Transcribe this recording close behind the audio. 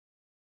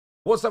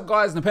What's up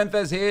guys,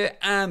 NepentheZ here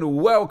and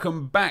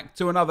welcome back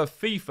to another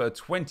FIFA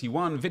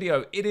 21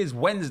 video. It is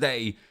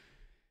Wednesday,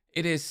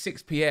 it is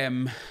 6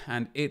 PM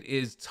and it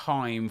is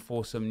time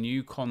for some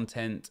new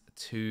content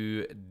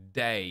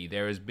today.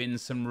 There has been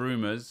some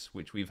rumors,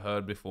 which we've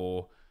heard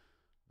before,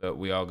 that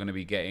we are going to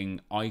be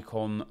getting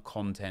icon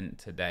content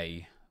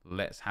today.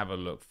 Let's have a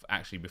look.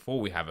 Actually,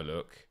 before we have a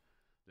look,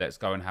 let's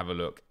go and have a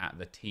look at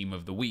the team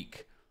of the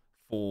week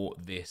for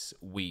this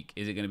week.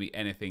 Is it going to be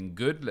anything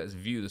good? Let's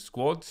view the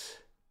squads.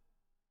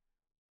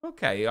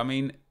 Okay, I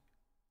mean,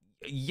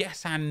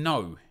 yes and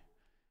no.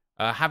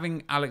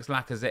 Having Alex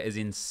Lacazette is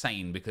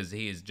insane because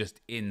he is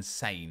just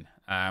insane.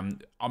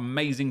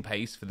 Amazing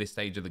pace for this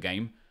stage of the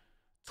game.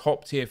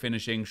 Top tier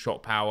finishing,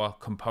 shot power,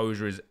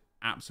 composure is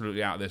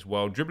absolutely out of this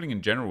world. Dribbling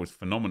in general is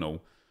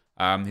phenomenal.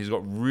 He's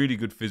got really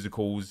good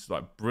physicals,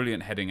 like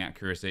brilliant heading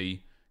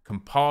accuracy.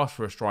 Can pass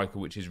for a striker,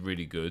 which is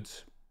really good.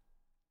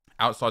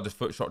 Outside the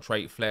foot shot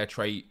trait, flair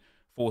trait,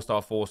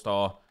 4-star,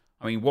 4-star.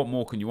 I mean, what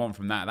more can you want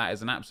from that? That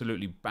is an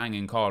absolutely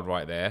banging card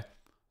right there.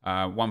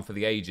 One for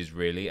the ages,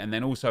 really. And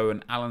then also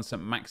an Alan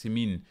St.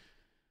 Maximin.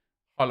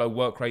 High low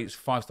work rates,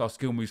 5-star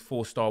skill moves,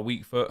 4-star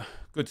weak foot.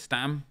 Good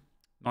stam.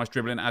 Nice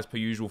dribbling, as per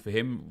usual for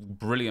him.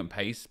 Brilliant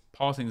pace.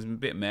 Passing is a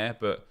bit meh,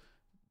 but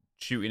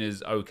shooting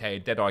is okay.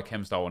 Dead-eye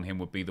chem style on him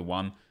would be the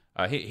one.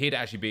 He'd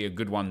actually be a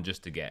good one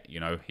just to get, you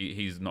know.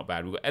 He's not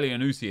bad. We've got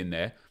Elianusi in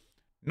there.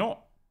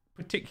 Not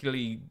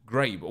particularly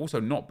great, but also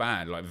not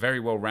bad. Like, very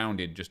well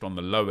rounded, just on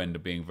the low end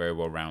of being very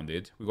well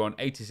rounded. We've got an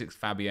 86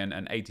 Fabian,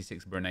 an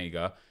 86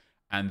 Brenega,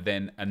 and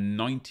then a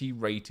 90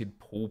 rated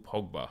Paul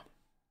Pogba.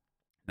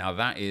 Now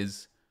that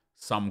is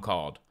some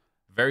card.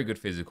 Very good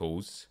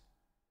physicals,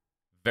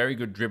 very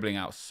good dribbling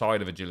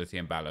outside of agility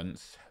and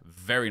balance,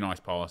 very nice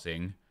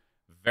passing,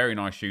 very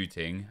nice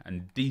shooting,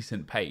 and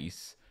decent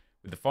pace.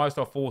 With the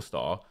 5-star,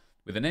 4-star,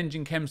 with an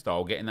engine chem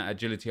style, getting that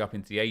agility up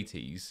into the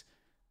 80s.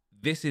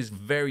 This is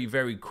very,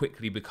 very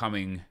quickly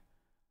becoming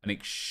an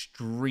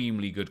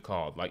extremely good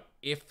card. Like,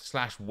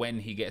 if/when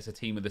he gets a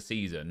team of the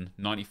season,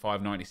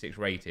 95, 96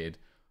 rated,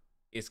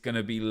 it's going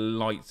to be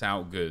lights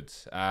out good.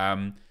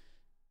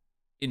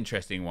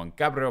 Interesting one.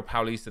 Gabriel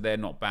Paulista there,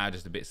 not bad,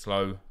 just a bit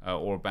slow.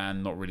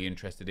 Orban, not really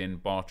interested in.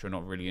 Bartra,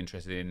 not really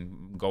interested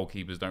in.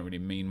 Goalkeepers don't really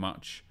mean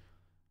much.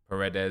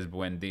 Paredes,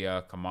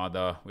 Buendia,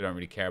 Kamada, we don't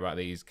really care about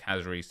these.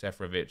 Kazri,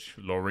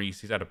 Seferovic, Lloris,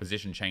 he's had a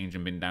position change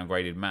and been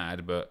downgraded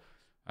mad, but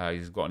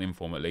he's got an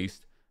inform at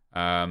least.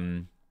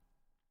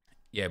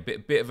 Yeah,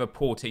 bit of a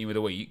poor team of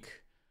the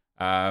week.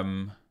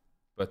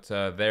 But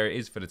there it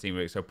is for the team of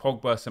the week. So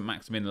Pogba, St.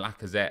 Maximin,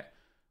 Lacazette,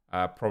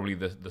 probably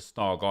the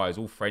star guys.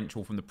 All French,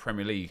 all from the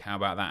Premier League. How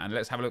about that? And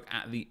let's have a look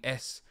at the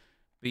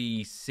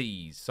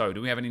SBCs. So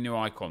do we have any new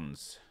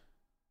icons?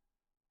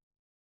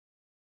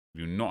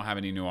 We do not have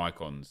any new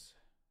icons.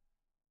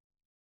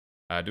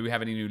 Do we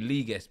have any new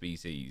League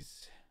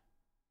SBCs?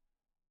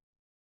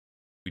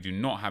 We do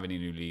not have any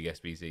new League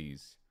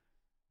SBCs.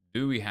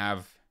 Do we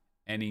have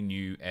any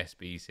new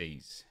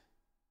SBCs?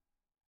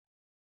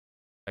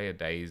 Player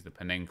days, the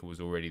Panenka was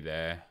already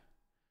there.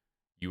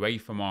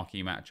 UEFA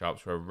marquee matchups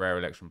for a rare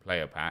election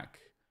player pack.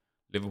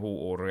 Liverpool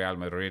or Real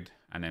Madrid,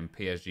 and then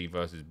PSG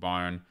versus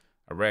Bayern.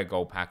 A rare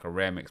gold pack, a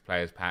rare mixed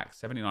players pack.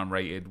 79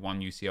 rated,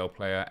 1 UCL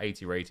player.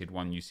 80 rated,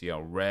 1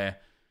 UCL rare.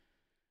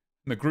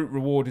 And the group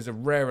reward is a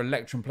rare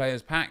election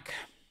players pack.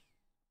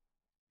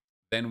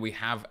 Then we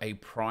have a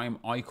prime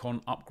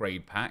icon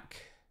upgrade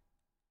pack.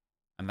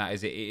 And that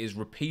is it. It is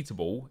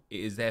repeatable. It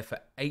is there for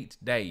 8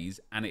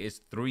 days. And it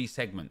is 3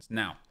 segments.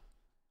 Now,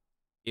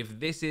 if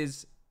this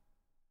is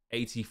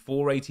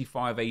 84,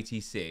 85,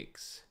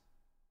 86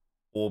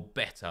 or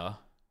better,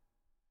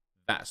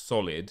 that's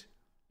solid.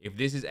 If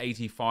this is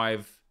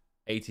 85,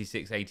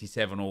 86,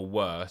 87 or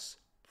worse,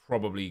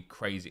 probably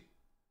crazy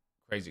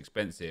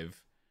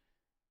expensive.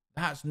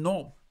 That's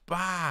not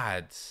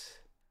bad.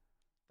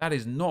 That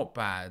is not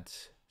bad.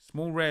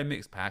 Small rare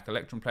mixed pack,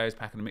 Electron Players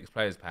pack and a mixed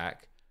players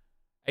pack.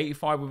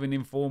 85 with an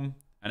inform,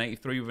 an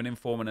 83 with an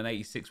inform, and an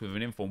 86 with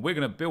an inform. We're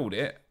going to build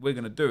it. We're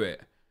going to do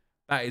it.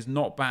 That is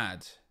not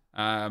bad.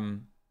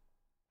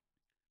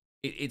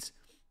 It's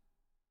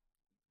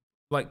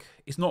like,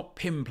 it's not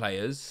PIM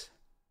players,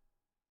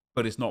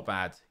 but it's not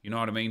bad. You know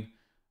what I mean?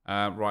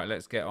 Right,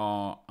 let's get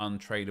our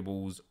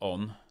untradables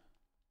on.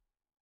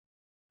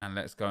 And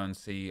let's go and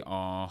see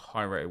our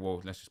high rated.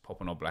 Well, let's just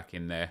pop an odd black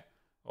in there.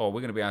 Oh,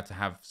 we're going to be able to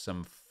have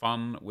some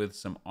fun with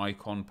some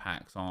icon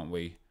packs, aren't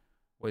we?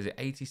 What is it?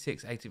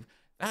 86, 80.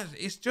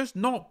 It's just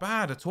not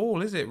bad at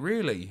all, is it,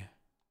 really?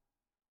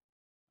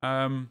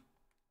 You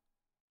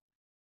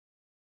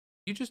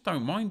just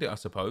don't mind it, I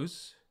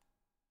suppose.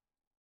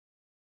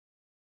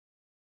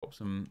 Pop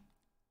some.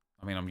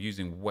 I mean, I'm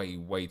using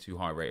way too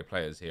high rated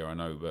players here, I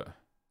know, but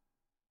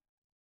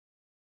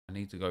I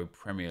need to go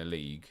Premier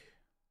League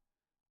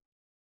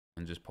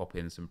and just pop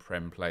in some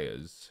Prem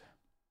players.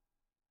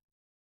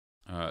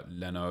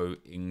 Leno,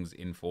 Ings,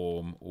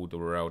 Inform,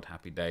 Alderweireld,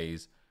 Happy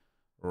Days,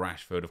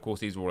 Rashford. Of course,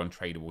 these are all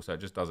untradeable, so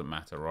it just doesn't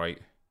matter, right?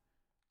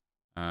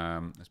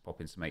 Let's pop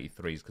in some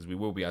 83s because we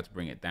will be able to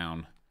bring it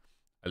down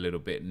a little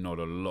bit, not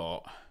a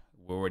lot.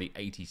 we're already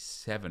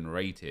 87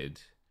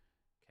 rated.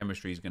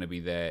 Chemistry is going to be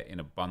there in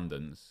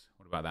abundance.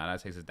 What about that?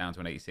 That takes us down to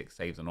an 86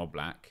 saves on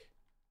Oblak.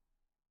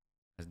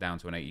 That's down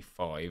to an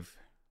 85.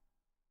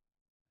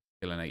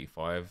 Still an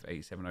 85.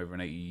 87 over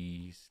an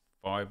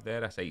 85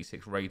 there. That's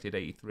 86 rated.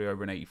 83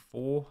 over an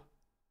 84.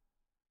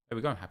 There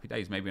we go. Happy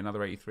days. Maybe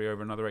another 83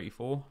 over another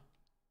 84.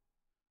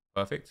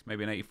 Perfect.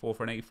 Maybe an 84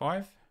 for an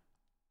 85.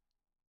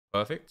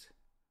 Perfect.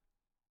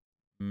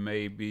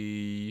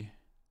 Maybe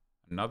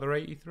another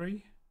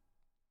 83.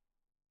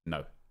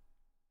 No.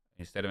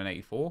 Instead of an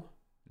 84.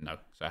 No.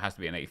 So it has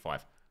to be an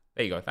 85.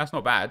 There you go. That's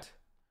not bad.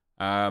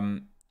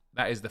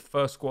 That is the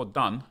first squad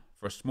done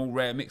for a small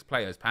rare mixed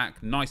players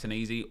pack. Nice and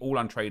easy. All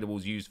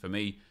untradables used for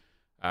me.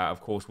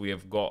 Of course, we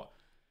have got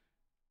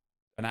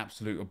an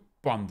absolute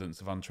abundance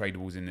of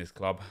untradables in this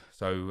club.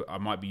 So I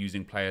might be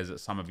using players that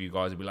some of you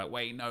guys will be like,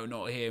 wait, no,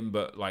 not him.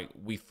 But like,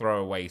 we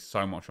throw away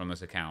so much on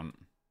this account.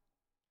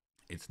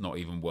 It's not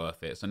even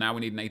worth it. So now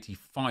we need an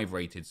 85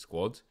 rated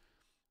squad.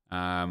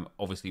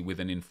 Obviously with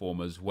an inform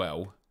as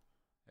well.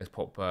 Let's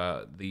pop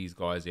these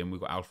guys in. We've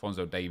got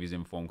Alphonso Davies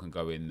inform can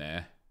go in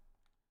there.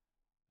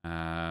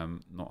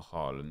 Not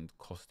Haaland.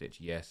 Kostic,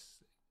 yes.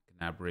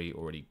 Gnabry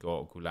already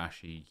got.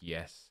 Gulashi,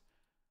 yes.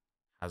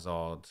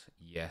 Hazard,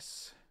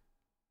 yes.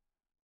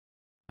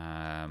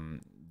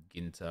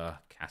 Ginter,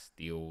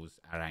 Castiles,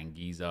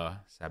 Aranguiza,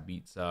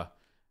 Sabitzer,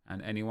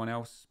 and anyone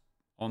else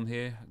on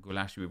here?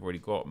 Gulashi we've already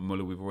got.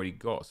 Muller we've already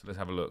got. So let's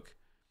have a look.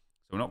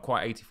 So we're not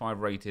quite 85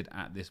 rated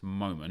at this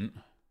moment.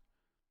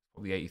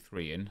 Put the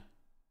 83 in.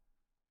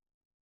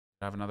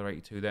 I have another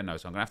 82 there? No,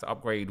 so I'm going to have to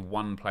upgrade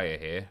one player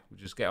here. We'll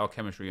just get our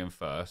chemistry in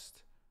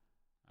first.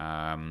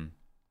 And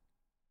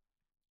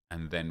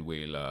then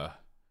we'll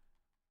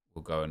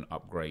go and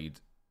upgrade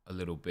a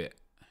little bit.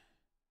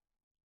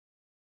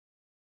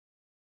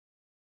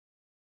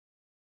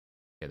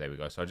 Yeah, there we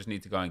go. So I just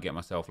need to go and get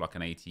myself like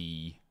an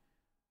 80.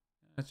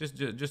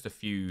 Just a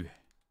few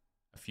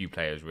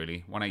players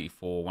really.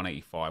 184,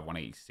 185,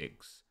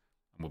 186.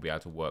 And we'll be able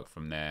to work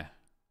from there.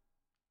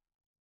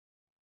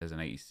 There's an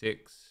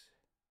 86.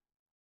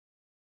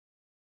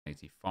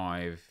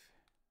 85.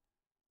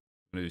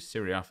 I'm going to do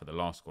Syria for the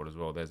last squad as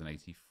well. There's an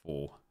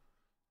 84.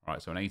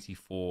 Right, so an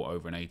 84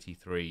 over an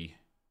 83 is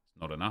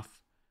not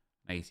enough.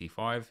 An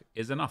 85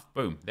 is enough.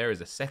 Boom. There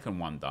is a second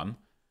one done.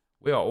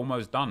 We are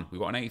almost done. We've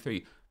got an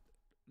 83.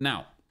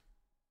 Now,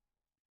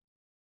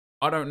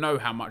 I don't know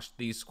how much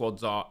these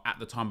squads are at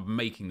the time of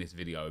making this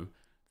video.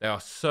 They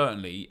are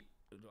certainly,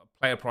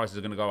 player prices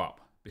are going to go up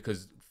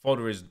because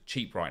fodder is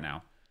cheap right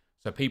now.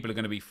 So people are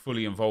going to be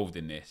fully involved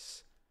in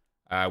this.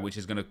 Which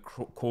is going to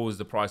cause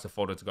the price of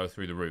fodder to go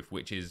through the roof,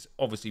 which is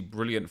obviously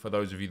brilliant for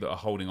those of you that are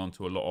holding on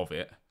to a lot of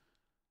it,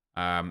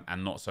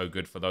 and not so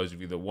good for those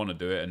of you that want to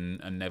do it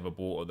and never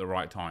bought at the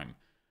right time.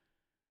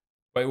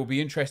 But it will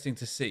be interesting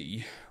to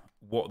see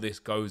what this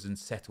goes and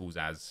settles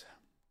as.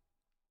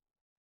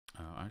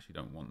 I actually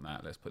don't want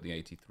that. Let's put the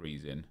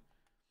 83s in.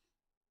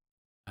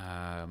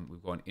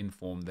 We've got an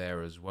inform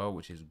there as well,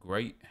 which is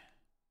great.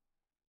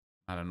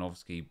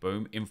 Malinovsky,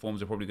 boom.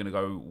 Informs are probably going to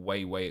go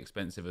way, way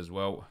expensive as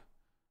well.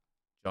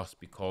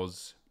 Just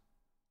because,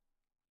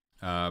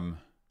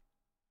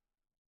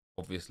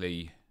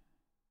 obviously,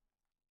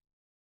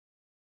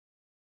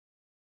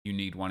 you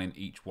need one in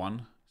each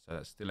one. So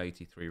that's still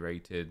 83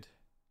 rated.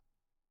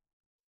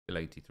 Still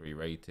 83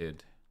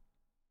 rated.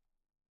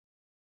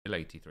 Still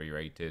 83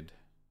 rated.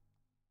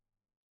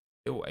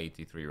 Still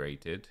 83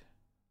 rated.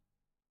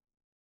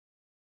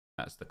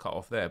 That's the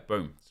cutoff there.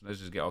 Boom. So let's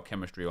just get our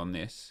chemistry on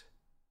this.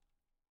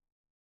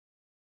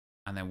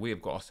 And then we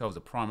have got ourselves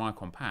a prime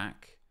icon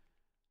pack.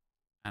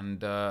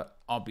 And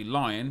I'll be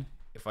lying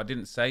if I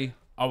didn't say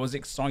I was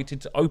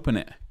excited to open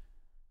it.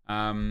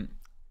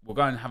 We'll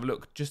go and have a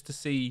look just to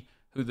see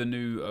who the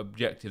new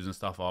objectives and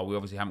stuff are. We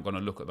obviously haven't gone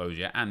to look at those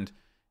yet. And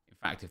in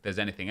fact, if there's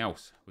anything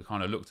else, we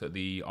kind of looked at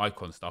the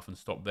icon stuff and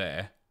stopped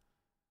there.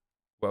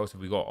 What else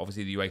have we got?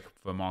 Obviously the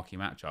UEFA marquee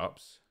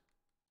matchups.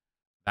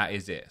 That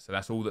is it. So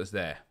that's all that's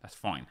there. That's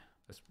fine.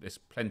 There's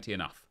plenty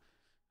enough.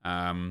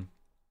 In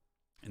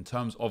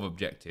terms of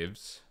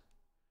objectives,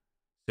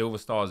 Silver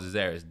Stars is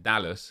there. It's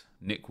Dallas.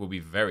 Nick will be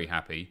very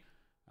happy.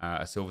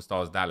 Silver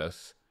Stars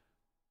Dallas.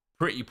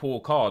 Pretty poor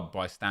card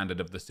by standard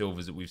of the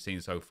silvers that we've seen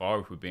so far,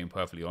 if we're being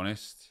perfectly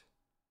honest.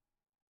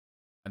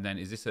 And then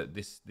is this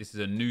this is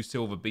a new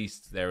Silver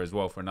Beast there as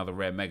well for another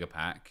rare mega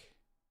pack.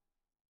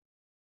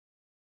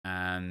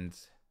 And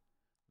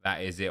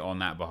that is it on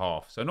that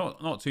behalf. So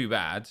not too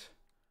bad.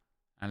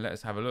 And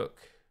let's have a look.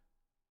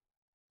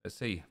 Let's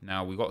see.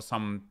 Now we've got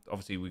some,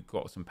 obviously we've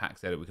got some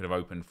packs there that we could have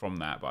opened from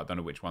that, but I don't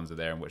know which ones are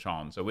there and which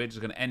aren't. So we're just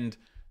going to end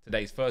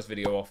today's first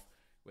video off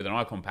with an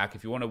icon pack.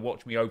 If you want to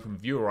watch me open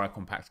viewer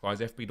icon packs, guys,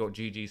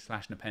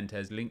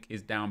 fb.gg/NepentheZ, link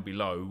is down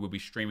below. We'll be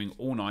streaming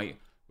all night.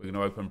 We're going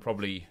to open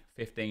probably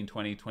 15,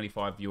 20,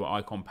 25 viewer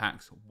icon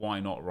packs. Why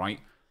not, right?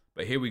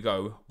 But here we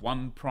go.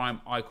 One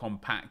prime icon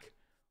pack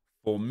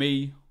for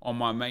me on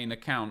my main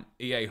account.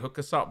 EA, hook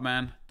us up,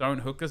 man. Don't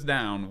hook us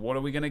down. What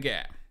are we going to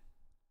get?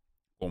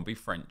 Won't be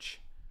French.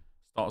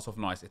 Starts off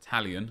nice.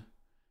 Italian.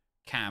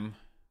 Cam.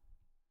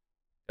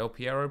 Del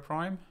Piero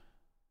Prime?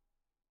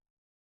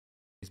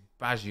 It's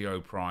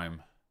Baggio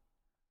Prime.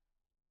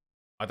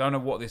 I don't know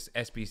what this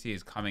SBC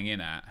is coming in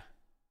at.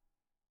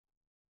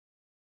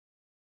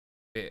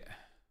 It's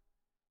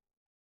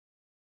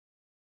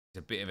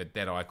a bit of a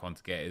dead icon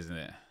to get, isn't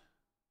it?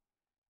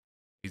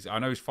 I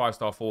know he's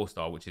 5-star,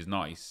 4-star, which is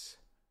nice.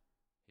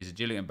 His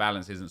agility and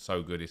balance isn't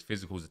so good. His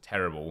physicals are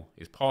terrible.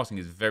 His passing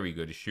is very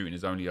good. His shooting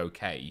is only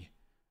okay.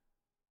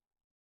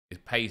 His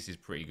pace is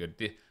pretty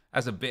good.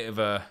 That's a bit of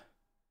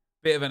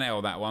an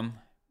L, that one.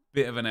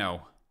 Bit of an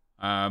L.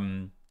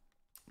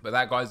 But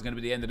that, guys, is going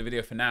to be the end of the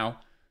video for now.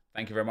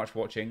 Thank you very much for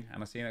watching,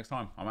 and I'll see you next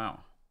time. I'm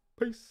out.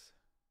 Peace.